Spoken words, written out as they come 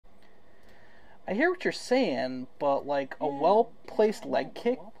I hear what you're saying, but like a well-placed leg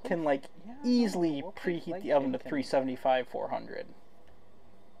kick can like easily preheat the oven to 375, 400.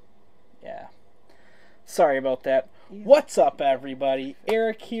 Yeah. Sorry about that. What's up, everybody?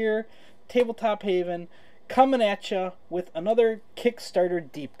 Eric here, Tabletop Haven, coming at you with another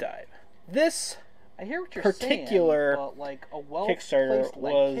Kickstarter deep dive. This particular Kickstarter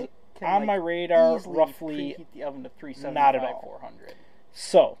was on my radar roughly not at all.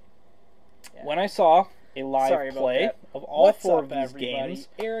 So, when I saw a live play of all four of these games,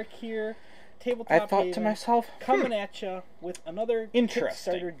 Eric here, I thought to myself, coming at you with another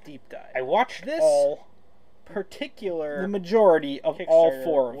Kickstarter deep dive. I watched This all, particular the majority of all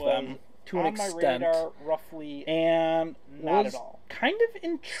four of them to an on my extent, radar roughly and not was at all. kind of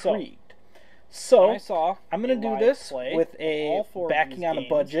intrigued. When So, I saw I'm going to do live this play with of a all four of backing these on a games,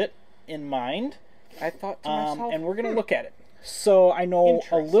 budget in mind, I thought to myself, and we're going to look at it. So I know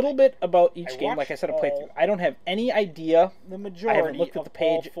a little bit about each game. Like I said, a playthrough. I don't have any idea. the I majority haven't looked at the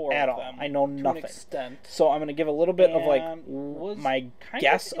page at all. I know nothing. So I'm going to give a little bit of like my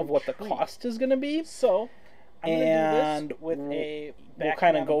guess of what the cost is going to be. So I'm going to And do this with a we'll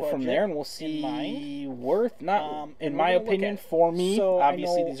kind of go from there, and we'll see worth not. In my opinion, for me, So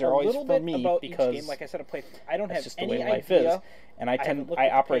obviously I know these are a always little for bit me about each because game. Like I said, a playthrough. I don't that's have just the any way life idea. is. And I haven't looked I at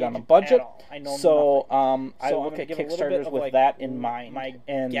the operate on a page budget, at all. I know so nothing. I So look I'm at gonna give a little bit Kickstarters of, with like, that in mind, my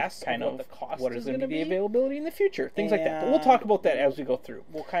and guess of kind what of the cost what is is going to gonna be be. availability in the future, things like that. But we'll And talk about that as we go through.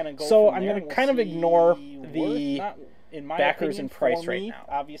 We'll kind of go. So from I'm there, going and to we'll kind of see ignore worth, the not, in my backers opinion, and price for right me, now,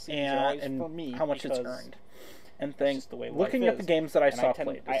 obviously, these are always and for me how much it's because earned. And things. just the way life Looking at the is. games that I And saw I tend-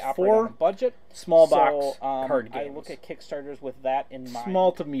 played, I there's operate on a 4 budget, small box so, card I games. look at Kickstarters with that in mind.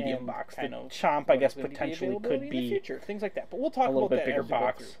 Small to medium and box. The kind of Chomp, I what guess, is gonna be potentially availability could in the be future, things like that. But we'll talk a little about bit that bigger as we go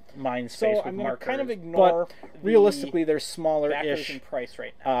box, through. mind So space with I'm going to markers. kind of ignore but the realistically, there's backers smaller-ish and price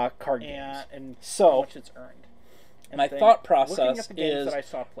right now, card games. and So, how much it's earned. my thing. thought Looking at process the games is that I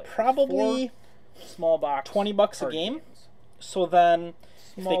saw play, probably 4 small box $20 a card game. games. So then,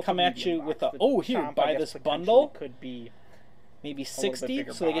 if Small they to come at medium you with box. a, The oh, here, Chomp, I buy guess, this potentially bundle, could be maybe a little bit 60,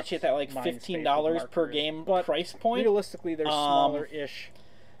 bigger so they get you at that like box, mind space with $15 per markers. game But price point. realistically, there's smaller-ish.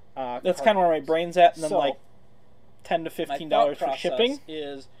 That's card kind of where my games. brain's at, and then So, like $10 to My $15 thought for process shipping.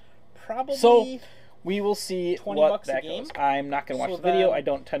 is probably So we will see $20 what a that game. goes. I'm not going to watch So the video. then I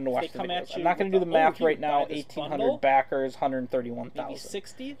don't tend to watch they the come at videos. I'm you not going to with do the the, math here, right now. buy this 1,800 bundle. backers, maybe 131,000.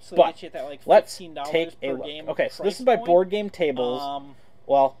 60, so But they get you at that like let's $15 take a per look. game. Okay, so this price is by point. Board Game Tables.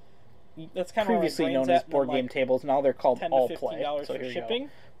 Well, That's kind of previously known as Board Game Tables. Now they're called $10 to All $15 Play. So for here you shipping. go.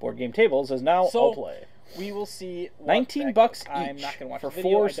 Board Game Tables is now So, All Play. We will see. What $19 that bucks goes. I'm each not gonna watch for the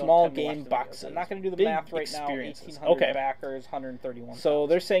video. 4 I don't small tend to watch game the videos. boxes. I'm not going to do the Big math right experiences. now. 1,800 Okay. backers, 131. So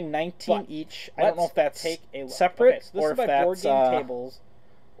they're saying 19 But each. I don't know if that's take a look. separate Okay, so this or is if by that's Board Game Tables.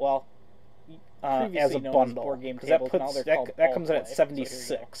 Well, as previously a known as bundle. Board Game 'Cause that Tables, now puts they're called that All comes in at Play. So here you go.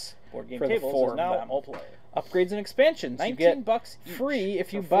 76 Board Game for the Tables 4 is of now them. All Play. Upgrades and expansions. You get $19 each free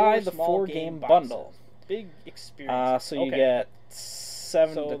if you for buy 4 the small 4-game boxes. bundle. Big experience. So you get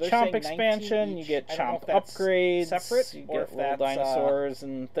 7 So the they're Chomp saying 19 expansion. You each. get I don't know Chomp if that's upgrades. separate You or get if little that's, dinosaurs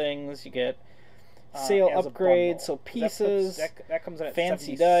and things. You get sale as a upgrades. bundle. So That puts- pieces, that comes in at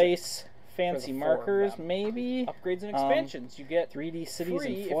fancy 76 dice, fancy for the 4 of markers, them. maybe. Upgrades and expansions. You get 3D cities free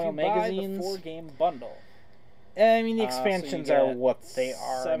and if foil you magazines. buy the 4-game bundle. I mean, the So you expansions get are what they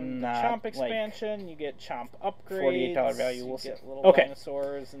are. 7 Not Chomp like expansion. You get Chomp upgrades. $48 value. We'll You see. get little Okay.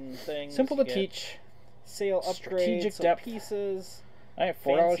 dinosaurs and things. Simple You to get teach. Sale upgrades. Strategic So depth. pieces. I have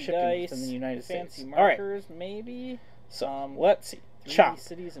 $4 Fancy shipping dice, within the United States. fancy All right. markers, maybe. So let's see. 3D Chomp.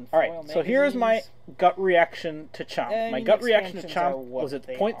 cities and All right. foil So here's my magazines. gut reaction to Chomp. I My mean, gut reaction to expansions are Chomp what was it's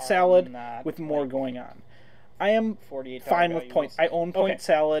they point are, salad not with more like going on. I am $48 fine with value. point. I own point Okay.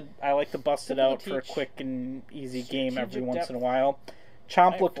 salad. I like to bust it Simple to out for a teach. quick and easy game every Strategic once depth. in a while. I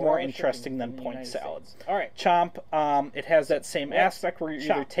Chomp have looked 4 more hours interesting shipping than in the point United salad. States. All right. Chomp, it has that same Let's aspect where you're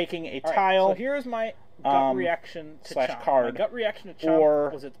either Chomp. taking a All right, tile So here's my gut reaction to slash Chomp. card, My gut reaction to Chomp or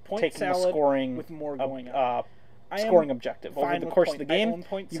was it's point taking a salad scoring with more going on. I am scoring objective. Over fine the with course point- of the I game, own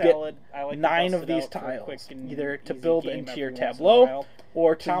point you salad. I like get to 9 bust of it these out for a quick tiles, and either to easy build game into every your once in a tableau while.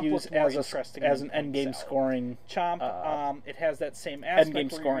 or to Chomp use looked more as interesting an than point endgame salad. scoring Chomp, it has that same aspect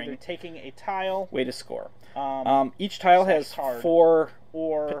endgame where scoring you're either taking a tile, way to score. Each tile slash has card, 4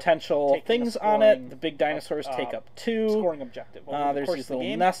 or potential taking a things on it. scoring The big dinosaurs take up 2. scoring objective. Over the There's course these of the little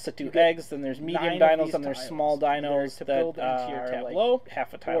game, nests that do you get eggs. Then there's medium 9 of dinos, these and there's tiles, small dinos either to that build into your are tableau, like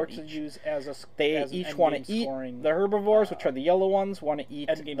half a tile or to each. use as a They as an each want endgame to eat scoring, the herbivores, which are the yellow ones. Want to eat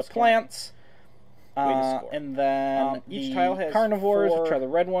endgame the scoring. plants.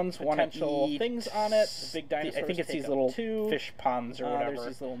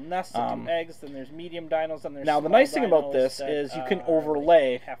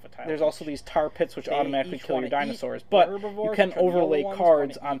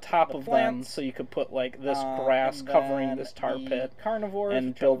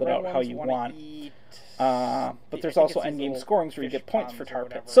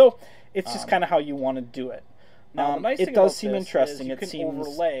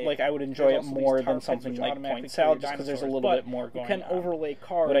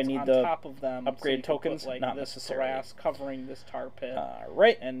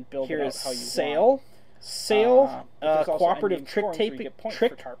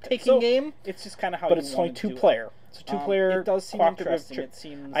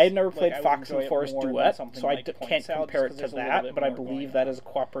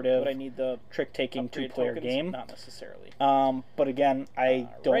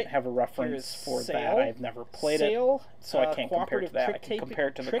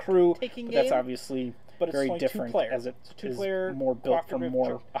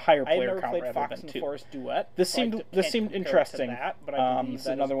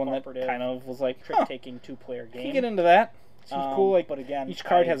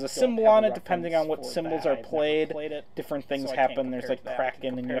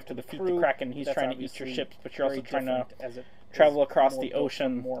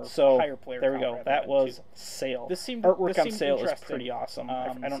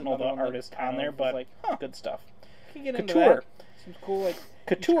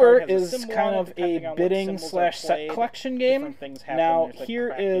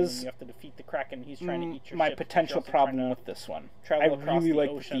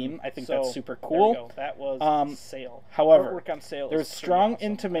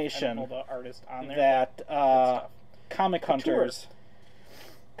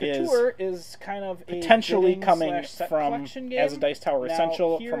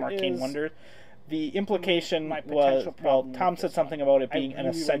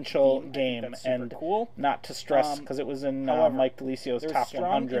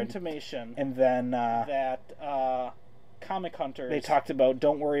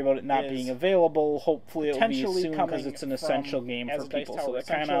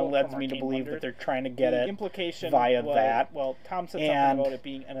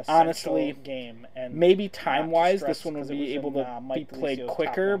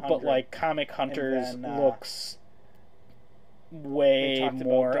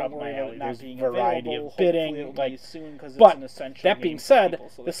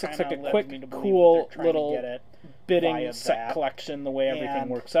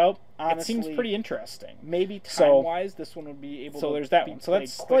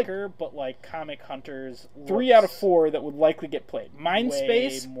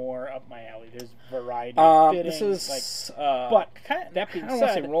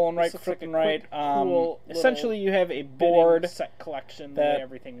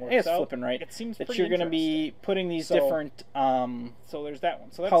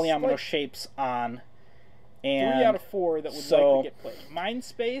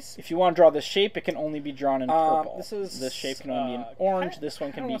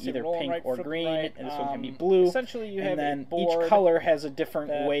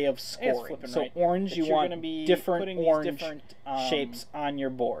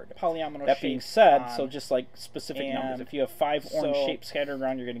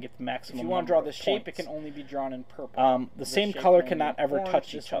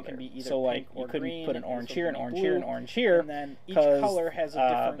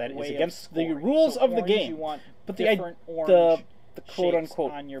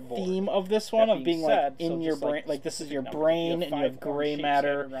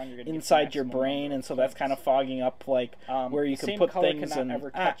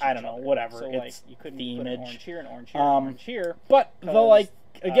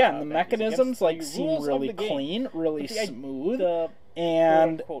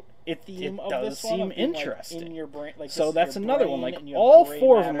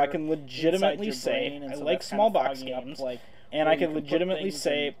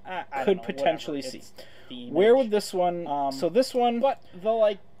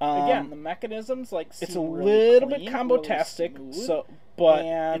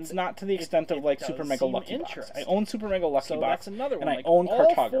 Mega Lucky So Box, that's another one. and I Like, own all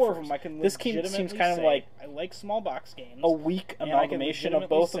Cartographers. four of them I can This seems legitimately kind of say like I like small box games. a weak and I can amalgamation of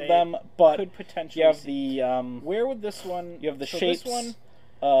legitimately both of say them, but could potentially you have see. the Where would this one? you have the so shapes this one,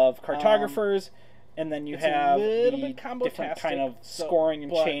 of Cartographers,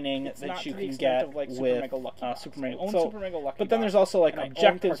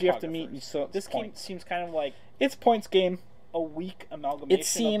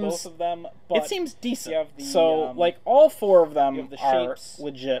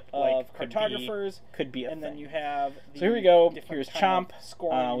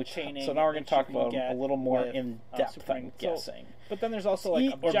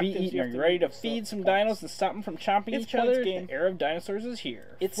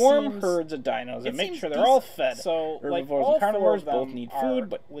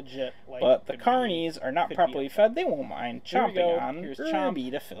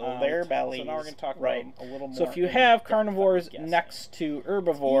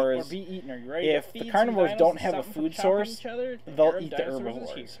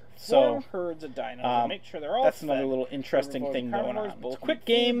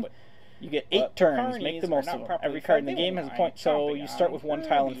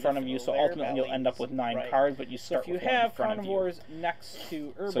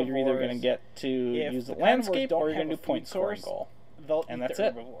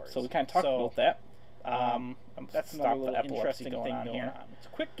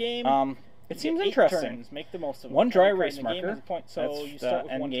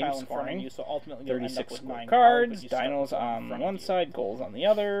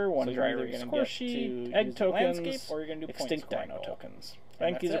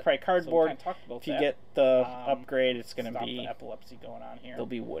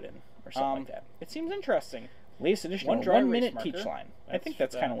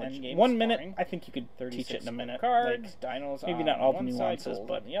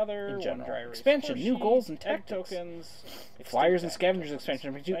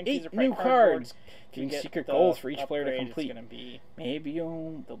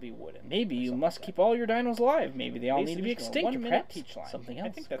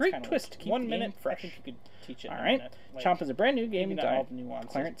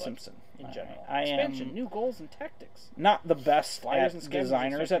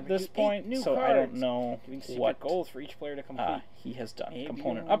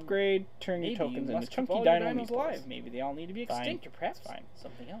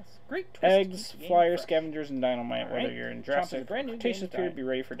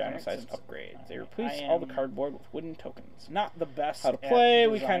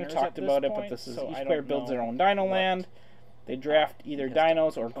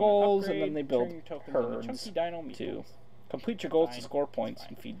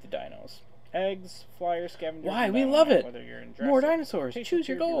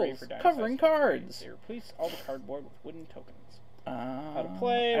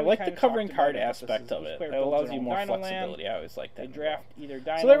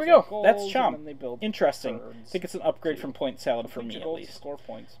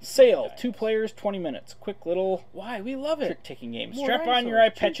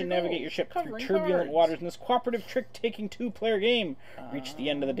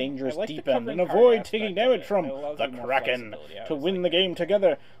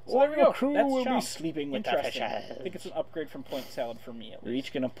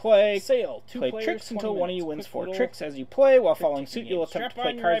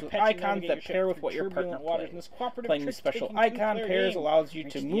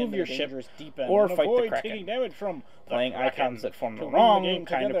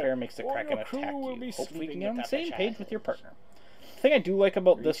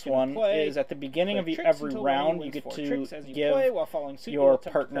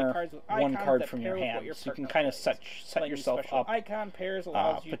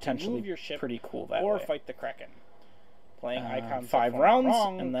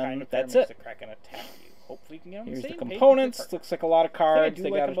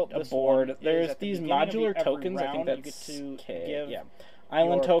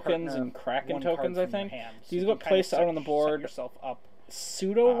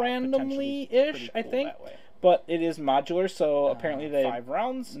 randomly-ish, I think. But it is modular, so apparently they 5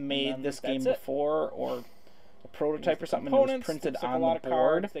 rounds made this game before, or a prototype or something, and it was printed on the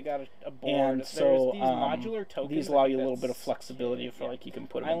board. They got a board. And so these modular tokens. These allow you a little bit of flexibility for like you can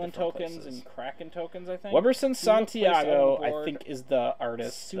put them in different tokens places. And Kraken tokens, I think. Weberson Santiago, I think, is the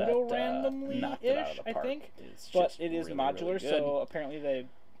artist pseudo randomly-ish, I think. But it is modular, so apparently they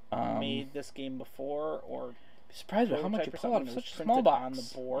made this game before, or surprised by how much you pull out of such a small box on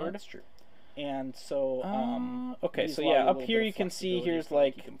the board. That's true. And so, okay, so yeah, up here you can see here's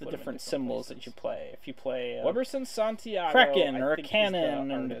like the different symbols that you play. If you play Weberson Santiago, Kraken or a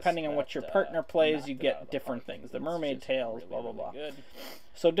cannon, and depending on what your partner plays, you get different things. The mermaid tails, blah blah blah.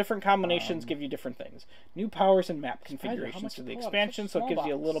 So different combinations give you different things. New powers and map configurations for the expansion, so it gives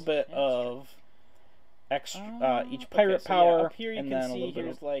you a little bit of extra each pirate power, and then a little bit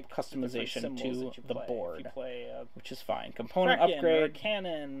of like customization to the board, which is fine. Component upgrade,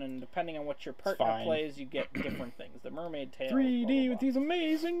 cannon, and depending on what your partner plays, you get different things. The mermaid tail, 3D with these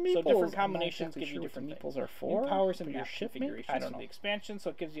amazing meeples. So different combinations give you different meeples are for. New powers and your map ship configurations I don't know. The expansion,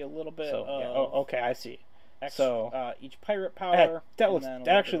 so it gives you a little bit of. Oh, okay, I see. So each pirate power. That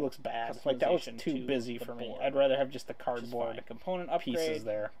actually looks bad. Like that looks too busy for me. I'd rather have just the cardboard component upgrade pieces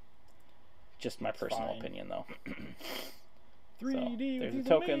there. Just my personal opinion, though. 3D so, there's the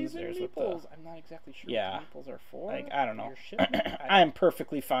tokens. There's meeples. what the, I'm not exactly sure what the meeples are for. Like, I don't know. I'm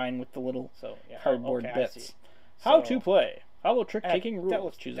perfectly fine with the little cardboard bits. How to play. Follow trick-taking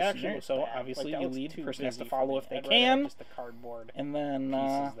rules. Choose a scenario. So obviously you lead. The person has to follow if they can. Just the cardboard and then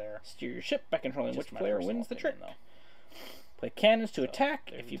steer your ship by controlling which player wins the trick. Play cannons to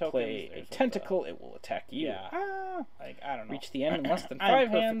attack. If you play a tentacle, it will attack you. Yeah. Like, I don't know. Reach the end in less than 5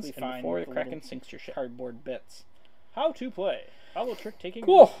 hands before the Kraken sinks your ship. Cardboard bits. How to play. Follow trick-taking.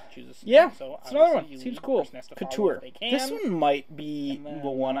 Cool. Choose a yeah. So it's another one. Seems cool. Couture. This one might be the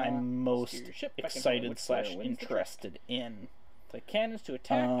one I'm most excited / interested in. Play cannons to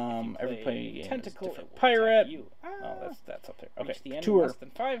attack. Every tentacle pirate. Oh, that's up there. Okay. Couture. Less than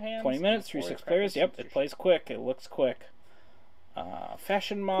 5 hands. 20 minutes, 3 6 players. Yep, it plays quick. It looks quick.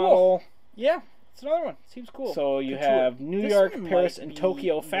 Fashion model. Cool. Yeah, it's another one. Seems cool. So you have New York, Paris, and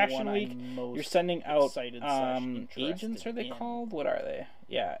Tokyo Fashion Week. You're sending out agents. Are they called? What are they?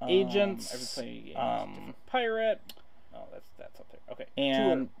 Yeah, agents. Pirate. Oh, that's up there. Okay.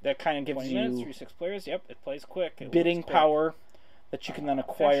 And that kind of gives 20 you minutes, 3 6 players. Yep, it plays quick. Bidding power that you can then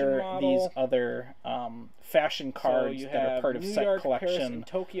acquire these other fashion cards that are part of New set York, collection, Paris, and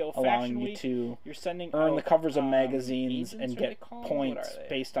Tokyo allowing Fashion you to Week. earn the covers of magazines and agents, get points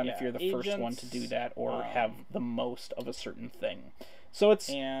based on if you're the first one to agents, do that or have the most of a certain thing. So it's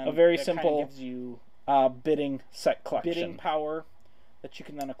and a very that simple gives you bidding set collection. bidding power that you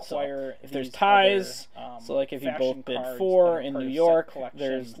can then acquire. So if there's ties, so like if you both bid 4 in New York,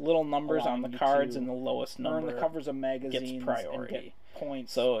 there's little numbers on the cards, and the lowest number earn the covers of magazines gets priority. And get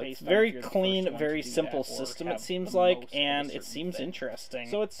points. So it's very clean, very simple system. It seems like, and it seems thing. interesting.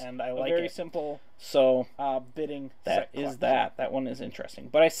 So it's and I like very it. simple. So bidding. that is that. That one is interesting.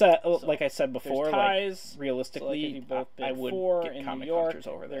 But I said, like I said before, ties, like, realistically, so like I would get in Comic New York, Hunters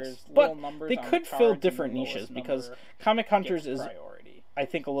over there's this. little But numbers they on could the fill cards, and different the lowest niches because number Comic Hunters is, priority. I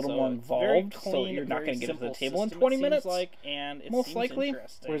think, a little So more it's very involved. clean, So you're not very going to get to the simple table in system, 20 it seems minutes, like, and it most seems likely.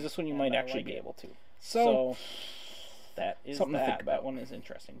 interesting, Whereas this one you and might I actually like be it. able to. So that is something to that. think about. That one is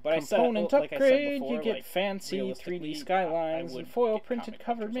interesting. But Component like upgrade, before, you get like, fancy 3D skylines and foil printed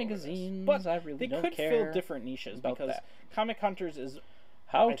covered magazines. But I really they don't could care fill different niches about because that. Comic Hunters is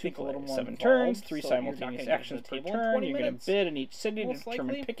How I to think play. a little more 7 involved, turns, 3 so simultaneous you're not actions per gonna get to the table in turn. 20 You're going to minutes, bid in each city to most determine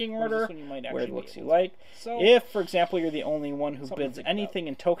likely, picking whereas order this one you might where actually it be looks you able like. So If, for example, you're the only one who something to bids think anything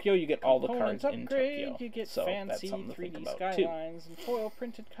in Tokyo, you get all the Component cards in upgrade, Tokyo. you get So that's fancy something to think 3D about too. skylines and foil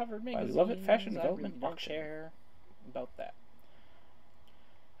printed covered Why magazines. we love it, fashion I development really don't auction. care about that.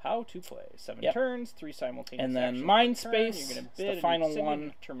 How to play 7 Yep. turns, 3 simultaneous And then actions Mind per turn. Space, You're gonna it's bid the in each final city to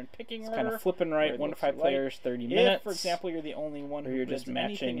one. determine picking It's order. kind of flipping right, where it 1 to looks 5 you like. players, 30 minutes. If, for example, you're the only one Or who you're bids just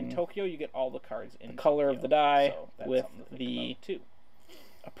anything in matching Tokyo, you get all the cards in the color of Tokyo. the die So that's with something to think the about, too.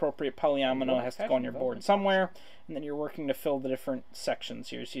 appropriate polyomino Love has to fashion go on your board development somewhere, and then you're working to fill the different sections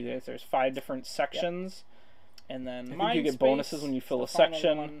here. See, there's 5 different sections, and then I think Mind you get Space, bonuses when you fill the a final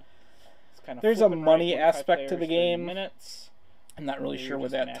section. one. It's kind of There's a flipping money right, 1 to 5 aspect to the players, 30 game. minutes. I'm not really Where sure you're where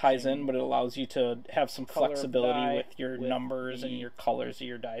just that ties in, matching but it allows you to have some color of the flexibility die with your with numbers and the your colors of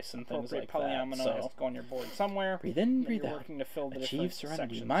your dice and things like appropriate that. polyomino So has to go on your board somewhere. breathe in, And breathe you're out. working to fill the Achieve different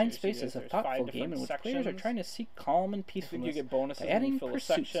serenity. sections. Mind So Space you is a there's thoughtful 5 game in which different players are sections. trying to seek calm and I think you peacefulness get bonuses by when adding you fill a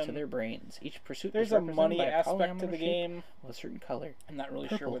pursuits to section. their brains. Each pursuit There's is a represented money by a aspect to polyomino the shape game. with a certain color. I'm not really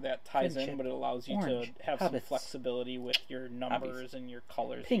sure Purple, where that ties friendship, in, but it allows you orange, to have some habits, flexibility with your numbers hobbies, and your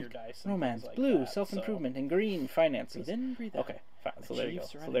colors pink, of your dice and romance, things like blue, that. self-improvement, and green, finances. Breathe in, breathe out. Okay, fine. So there you go. Achieve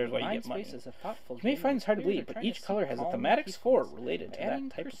So serenity. there's why you Mind get money. Space is a thoughtful You may game find in this hard to which players believe, are but trying to each color seek has a calm and thematic score peacefulness related by to adding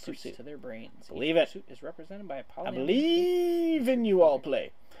that type of pursuits pursuit. to their brains. Believe Each it. pursuit is represented by a I polyomino. believe in you all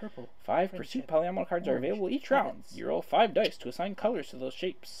play. Purple. 5 pursuit polyomino cards are available each round. You roll 5 dice to assign colors to those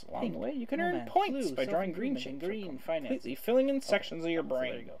shapes. Along the way, you can earn points by drawing green shapes. Completely filling in sections of your brain.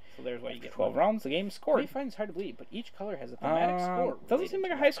 So there you go. So there's why you get 12 rounds. The game's scored. You find it's hard to believe, but each color has a thematic score. Doesn't seem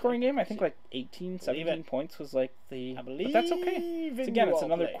like a high-scoring game. I think like 18, 17 points was like the. But that's okay. Again, it's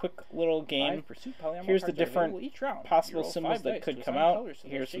another quick little game. Here's the different possible symbols that could come out.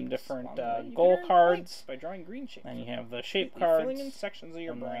 Here's some different goal cards. By drawing green shapes. And you have the shape cards. Filling in sections of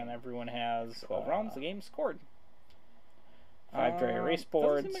your brain. Everyone has 12 rounds. The game scored. 5 dry erase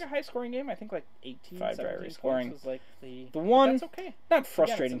boards. Doesn't seem like a high-scoring game. I think like 18, 5 dry erase scoring. Was like the one, that's okay. Not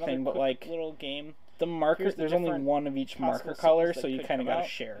frustrating thing, but like little game. The markers. There's only one of each marker color, so you kind of got to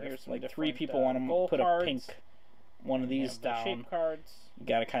share. Here's like 3 people want to put a pink one of these down. Shape cards. You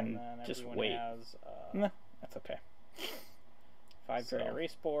got to kind of just wait. Nah, that's okay. 5 dry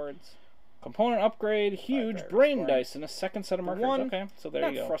erase boards. Component upgrade, huge brain dice, and a second set of markers. Okay, so there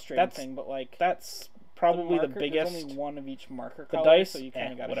you go. Frustrating thing, but like that's probably the biggest. There's only one of each marker the color, dice, so you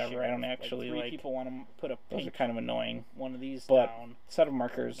kind of got whatever. Share. I don't actually like 3 people want to put a pink. Those are kind of annoying. One of these but down. Set of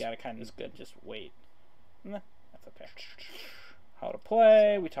markers. You gotta kind of is good. Just wait. Nah, that's okay. How to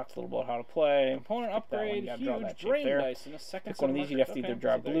play. We talked a little about how to play. Component upgrade, huge brain dice, and a second. Pick one of these. You'd have to either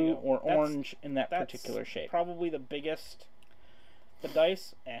draw blue or orange in that particular shape. Probably the biggest. The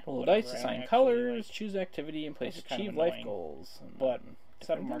dice, roll dice, assign colors, choose activity, and place achieve life goals. But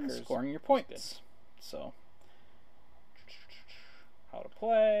set of markers, scoring your points. So, how to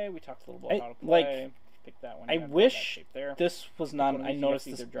play. We talked a little about how to play. Pick that one. I wish this was not. I noticed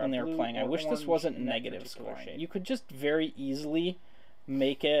this when they were playing. I wish this wasn't negative scoring. You could just very easily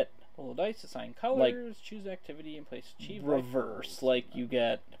make it. Roll dice, assign colors, choose activity, and place achieve reverse. Like you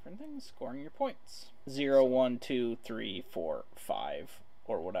get different things, scoring your points. 0, 1, 2, 3, 4, 5,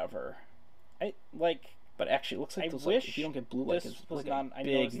 or whatever. But actually, it looks like those, if you don't get blue, like it's like a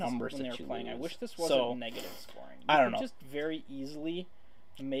big numbers that you lose. I wish this wasn't negative scoring. I don't know. Just very easily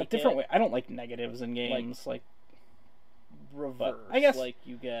make a different way. I don't like negatives in games. Like reverse. I guess like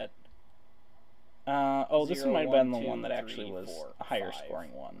you get. This one might have been the one that actually was a higher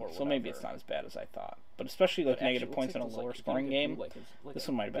scoring one. So maybe it's not as bad as I thought. But especially like negative points in a lower scoring game, this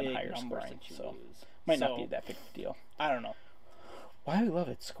one might have been higher scoring. So might not be that big of a deal. I don't know. Why we love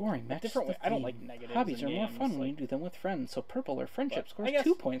it. Scoring matches different way. I don't like negatives. Hobbies are more fun when you do them with friends. So purple or friendship scores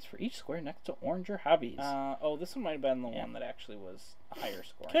 2 points for each square next to orange or hobbies. This one might have been the one that actually was a higher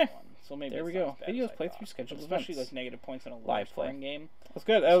scoring one. So maybe there we go. Videos play through scheduled especially events. like negative points in a live scoring game. That's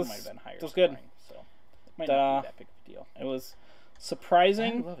good. That might have been higher. That was good. So it might not be that big of a deal. It was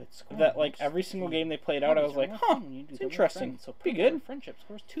surprising that like every single game they played out, I was like, huh, it's interesting. So be good. Friendship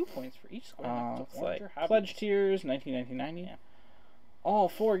scores 2 points for each square. It's like Pledge Tiers, 1999. Yeah. All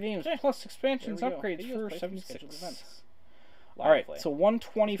 4 games plus expansions upgrades for 76. Alright, so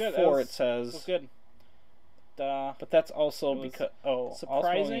 124 it says. That's good. But that's also because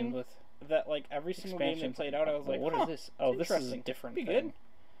surprising with that like every single game they played out, I was like, what is this? Oh, this is a different thing. Good.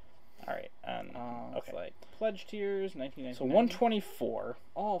 Alright, okay. Like Pledge Tiers, 1999. So 124.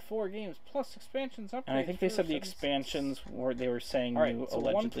 All 4 games plus expansions upgrades. And I think they said the expansions were they were saying you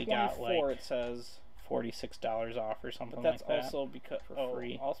allegedly got like it says $46 off or something like that. That's also because for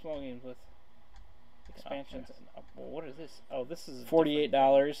free. All small games with expansions. Well, what is this? Oh, this is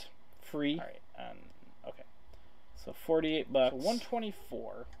 $48 free. All right, okay. So $48. So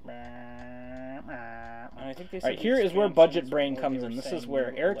 124. And I think they said here is where budget brain comes in. This is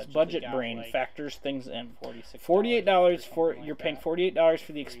where Eric's budget brain factors things in. $48 for you're paying $48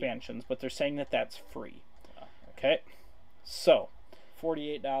 for the expansions, but they're saying that that's free. Okay, so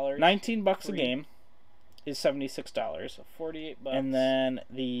 $48. $19 a game is $76. So $48. And then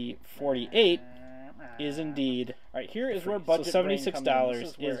the 48 is indeed. All right, here is where budget. So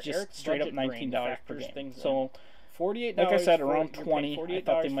 $76 is just straight up $19 per game. So $48. Like I said, around 20. I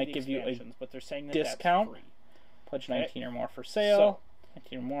thought they might give you a but they're saying that discount. That's free. Pledge 19 or more for sale.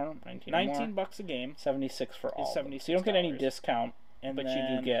 19 or more. 19 bucks a game. 76 for all. So you don't get any discount, but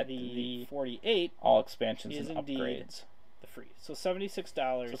you do get the 48 all expansions and upgrades. The free. So $76.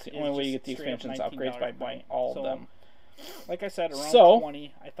 So it's the only way you get the expansions upgrades by buying all of them. Like I said, around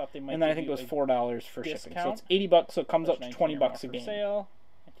 20. I thought they might. And then I think it was $4 for shipping. So it's $80. So it comes up to $20 a game. Sale.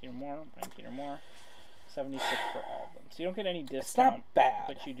 19 or more. 19 or more. 76 for all of them. So you don't get any discount. It's not bad.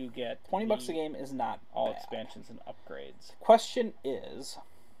 But you do get $20 a game is not all bad. Expansions and upgrades. Question is,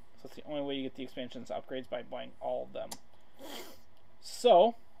 so it's the only way you get the expansions and upgrades by buying all of them.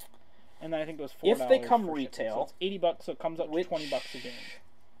 So, and then I think it was $4. If they come retail, so it's $80, so it comes up to $20 a game.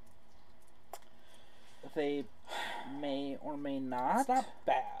 They may or may not. It's not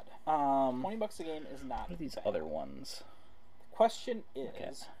bad. $20 a game is not. What are these bad. other ones? question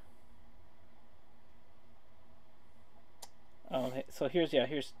is... Oh, so here's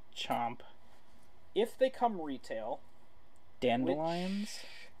Chomp. If they come retail... Dandelions?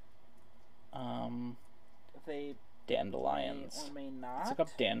 They Dandelions. may or may not. Let's look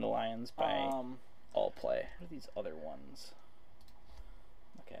up Dandelions by All Play. What are these other ones?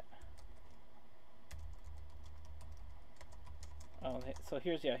 Look at. Oh, so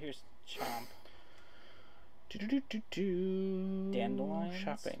here's Chomp. Dandelions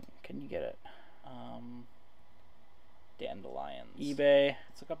shopping. Can you get it? Dandelions. eBay.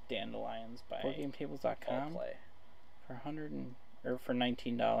 Let's look up Dandelions by BoardGameTables.com for for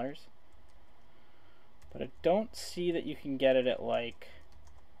 $19. But I don't see that you can get it at like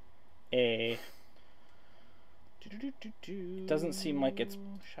a. It doesn't seem like it's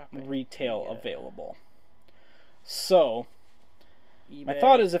retail available. So eBay, my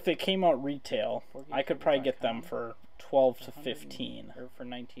thought is if it came out retail, I could probably get them for $12 to $15 or for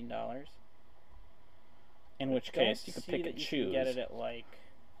 $19. In which case you could pick and choose. Get it at like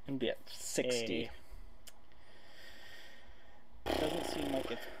and be at $60. Doesn't seem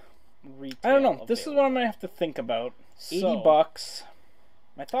like it's retail. I don't know. Available. This is what I'm gonna have to think about. $80.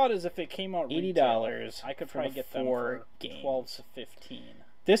 My thought is if it came out $80, I could probably get them for $12 to $15.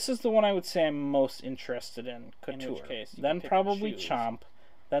 This is the one I would say I'm most interested in. Couture. In which case, then probably Chomp,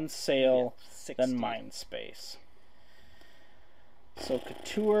 then Sale, then Mindspace. So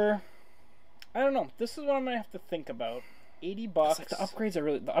Couture. I don't know. This is what I'm gonna have to think about. $80. Like the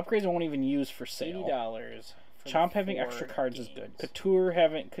upgrades I won't even use for sale. $80. Chomp having extra cards is good. Couture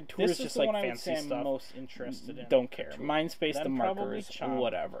is just like fancy stuff. I'm most interested in. Don't care. Mindspace, then the markers, Chomp,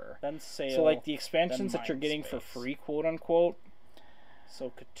 whatever. Then Sale. So like the expansions that you're getting for free, quote unquote.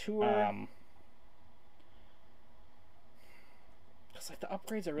 So Couture. Because like the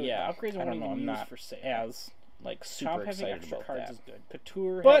upgrades are really the upgrades I won't even use for sale. As like super excited extra about cards that. Is good.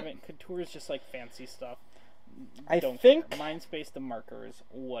 Couture is just like fancy stuff. I think Mindspace, the markers,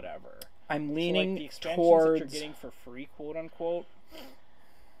 whatever. I'm leaning so, like, the towards that you're getting for free, quote unquote.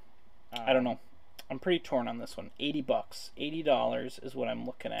 I don't know. I'm pretty torn on this one. $80. $80 is what I'm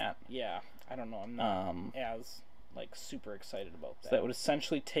looking at. Yeah, I don't know. I'm not as like super excited about that. So that would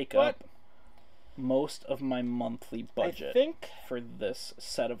essentially take up most of my monthly budget. I think for this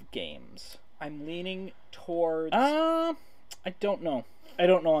set of games. I'm leaning towards. I don't know. I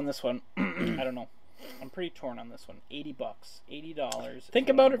don't know on this one. I don't know. I'm pretty torn on this one. $80. $80. Think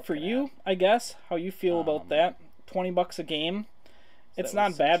about it for you, I guess. How you feel about that? $20 a game. So it's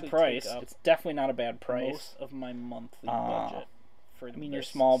not a bad price. It's definitely not a bad price. Most of my monthly budget for your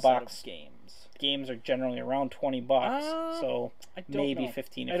small box games. Games are generally around $20, so maybe $15 if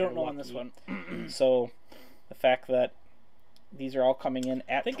you're lucky. I don't know on this one. So the fact that these are all coming in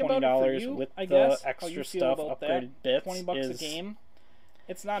at $20 with the extra stuff, upgraded bits, $20 a game.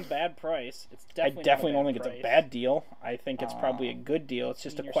 It's not a bad price. It's definitely I definitely don't think it's a bad deal. I think it's probably a good deal. It's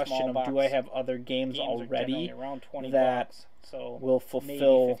just a question of do I have other games already around that so will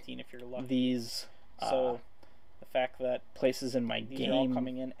fulfill if you're lucky. These. So the fact that places in my game are all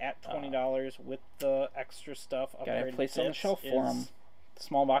coming in at $20 with the extra stuff. Gotta place on the shelf for them.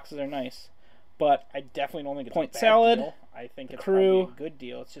 Small boxes are nice, but I definitely don't think it's a bad Salad, deal. I think it's probably a good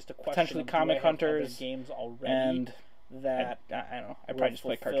deal. It's just a question potentially of Comic Hunters games already and. That I don't know. I probably just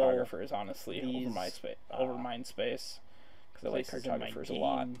play cartographers honestly over Mindspace because I like cartographers a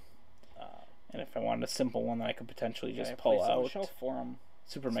lot. And if I wanted a simple one that I could potentially just pull out,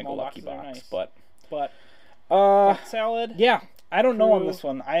 Super Mega Lucky Box. Nice. But Salad. Yeah, I don't know on this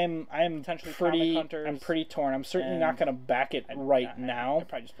one. I'm potentially I'm pretty torn. I'm certainly not going to back it right now.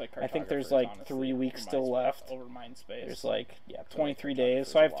 I think there's like 3 weeks still left. Over Mindspace. There's like 23 days,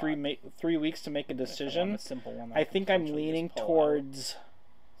 so I have 3 weeks to make a decision. I think I'm leaning towards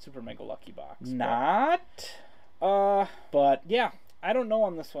Super Mega Lucky Box. But yeah. I don't know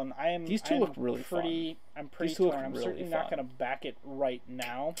on this one. These two look really fun. I'm pretty torn. I'm certainly not going to back it right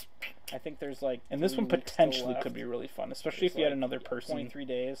now. I think there's like and this one potentially could be really fun, especially if you had another person. 23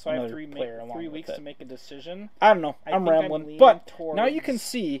 days, so I have 3 weeks to make a decision. I don't know. I'm rambling, but now you can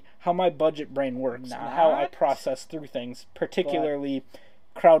see how my budget brain works and how I process through things, particularly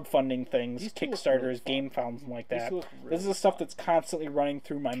crowdfunding things, Kickstarters, game founds, and like that. This is the stuff that's constantly running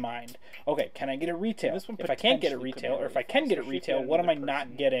through my mind. Okay, can I get it retail? If I can't get it retail, or if I can get it retail, what am I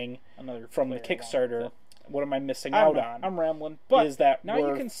not getting from the Kickstarter? What am I missing out on? I'm rambling, but is that now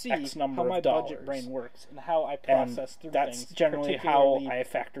you can see how my budget brain works and how I process through things. That's generally how I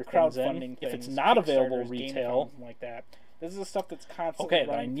factor crowdfunding. If it's not available retail, like that. This is the stuff that's constantly okay,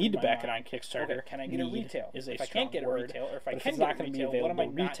 but I need to back it on Kickstarter. Okay, can I get it retail? If I can't get it retail, or if I can get it retail, what am I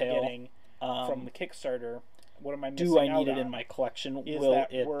not getting from the Kickstarter? what am I missing? Do I need out it in on? my collection? Is Will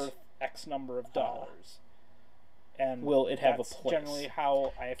that it worth X number of dollars? And will it have a that's place? generally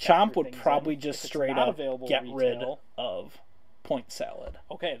how I Chomp would things probably in. just If it's straight not up available get rid retail, of point salad.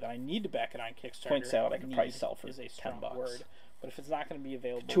 okay, then I need to back it on Kickstarter. Point salad I could probably Need sell for is a $10. strong word. But if it's not going to be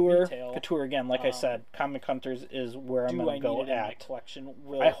available Couture, retail, Couture again, like I said, Comic Hunters is where I'm do going I to go need it in my at. collection?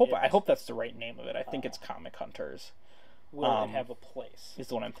 Will I hope it, that's the right name of it. I think it's Comic Hunters. will it have a place? Is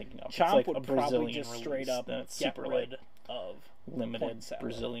the one I'm thinking of. Chomp it's like would a Brazilian probably just straight release, up then it's get super rid like of limited point salad.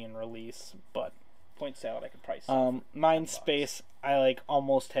 Brazilian release, but Point salad I could price sell for Mind $10. Space I like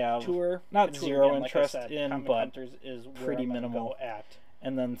almost have Couture, not Couture zero again, interest like I said, in, Comic but Hunters is where pretty I'm gonna minimal. go at.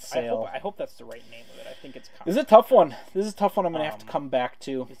 And then Sale. I hope that's the right name of it. I think it's Comic This is a tough one. This is a tough one I'm gonna have to come back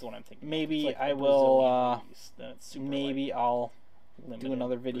to. is the one I'm thinking. Maybe It's like I a will Brazilian release, then it's super maybe like I'll limited do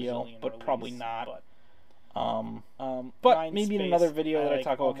another video, Brazilian but release, probably not. But But maybe in Space, another video that I like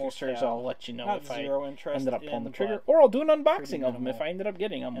talk about almost Kickstarters, have I'll let you know not if I zero interest ended up pulling in, the trigger, but or I'll do an unboxing pretty of them if minimal. I ended up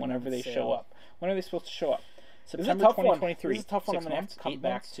getting them And whenever then they Sale. show up. When are they supposed to show up? This is a September tough one. 2023. This is a tough one. I'm 6 gonna have months, to come 8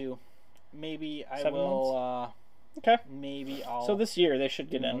 back months? to. Maybe I 7 will. Okay. Maybe I'll. So this year they should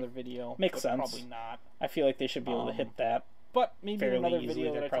do get another in. video. Makes but sense. Probably not. I feel like they should be able to hit that. But maybe fairly another easily.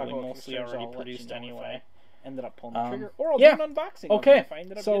 video They're that I talk probably about mostly Kickstarters, already I'll let produced you know if anyway. I ended up pulling the trigger, or I'll yeah. do an unboxing. Okay. If I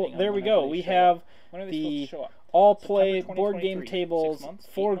ended up So getting them there we whenever go. they We show have up. When are they the supposed to show up? all September play board game 2023. tables, 6 months?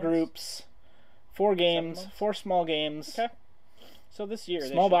 4 8 months? groups, 4 games, months? 4 small games, Okay. So this year,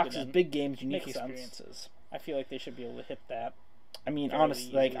 small they should boxes, get in. big games, unique Makes sense. experiences. I feel like they should be able to hit that. I mean, fairly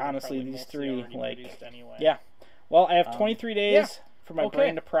honestly, like easily. They're honestly, probably these mostly 3, already like, produced anyway. yeah. Well, I have 23 days yeah. for my Okay.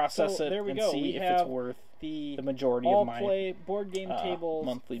 brain to process So it there we and go. see We if have it's worth the the majority all of my play board game tables,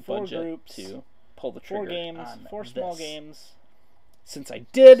 monthly 4 budget groups, to pull the 4 trigger games, on 4 small this. games. Since I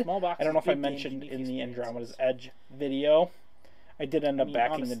did, Small boxes, I don't know if I big games, mentioned unique in the experiences. Andromeda's Edge video, I did end up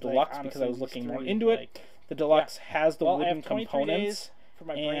backing the deluxe because I was looking more into it. The deluxe has the I wooden have 23 components days for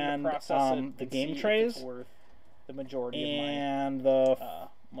my brain and to process it the and game see if trays it's worth the majority and the of my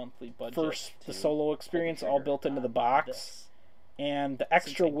monthly budget. the solo experience all built into the box. This. And the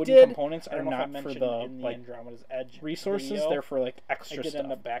extra Since I wooden did, components I are don't know if I not for mentioned the in the like Andromeda's Edge resources; video, they're for like extra I did stuff.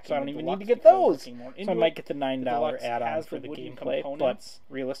 end up backing So I don't the even need to deluxe get because I was those. looking more So I into might it. get the The $9 deluxe add-on has for the the wooden gameplay, but components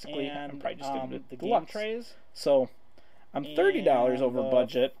realistically, I'm and probably just going to do the the game deluxe. trays. So I'm $30 and over the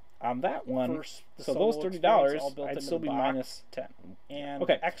budget on that one. The So those solo $30, experience all built I'd into still the be box. minus 10. And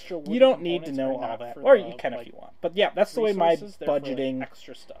Okay, extra you wooden don't need to components know are all not that, for or the, you can like, if you want. But yeah, that's the way my resources, they're for, like, budgeting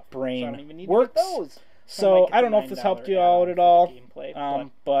extra stuff. So I brain don't even need to works. get those. So might get I don't the know if this helped $9 you out add-on at for all, the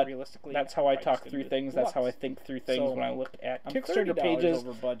gameplay, but realistically, that's how I I'm talk probably through just gonna things. do the That's how I deluxe. think through things So when I look at I'm Kickstarter $30 pages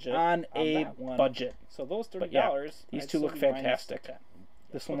over budget on a that one. budget. So those $30, But yeah, these I'd two still look be minus fantastic. 10.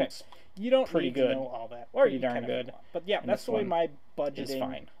 This one Okay. looks You don't pretty need good. to know all that. Or Pretty you darn kind of good. want. But yeah, And that's this the way one my is budgeting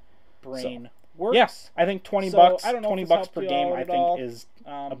fine. brain So, works. yes, I think 20 So, bucks, I don't know if 20 this bucks helped per you game, out I at all. think is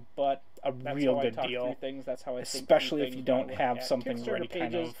But a that's real how I good talk deal. through things. That's how I think Especially through if you things don't when I look have at something Kickstarter already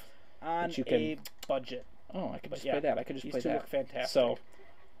kind pages of on that you can. a budget. Oh, I could But just yeah, play that. I could just these play two that. look fantastic. So,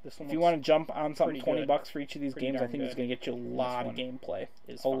 This one if you looks want to jump on something pretty 20 good. bucks for each of these Pretty games, I darn think it's good. going to get you a lot of one gameplay,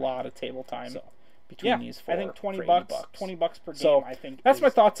 is a fine. lot of table time So, between yeah, these four. I think 20 for bucks, 80 20 bucks per game. So, I think that's my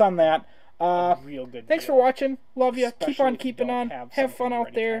is thoughts on that. a real good. Thanks deal. for watching. Love you. Keep Especially on if you keeping don't on. have Have fun something out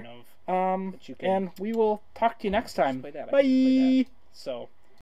already there. kind of that you can- And we will talk to you next time. play that. I Bye. can just play that. So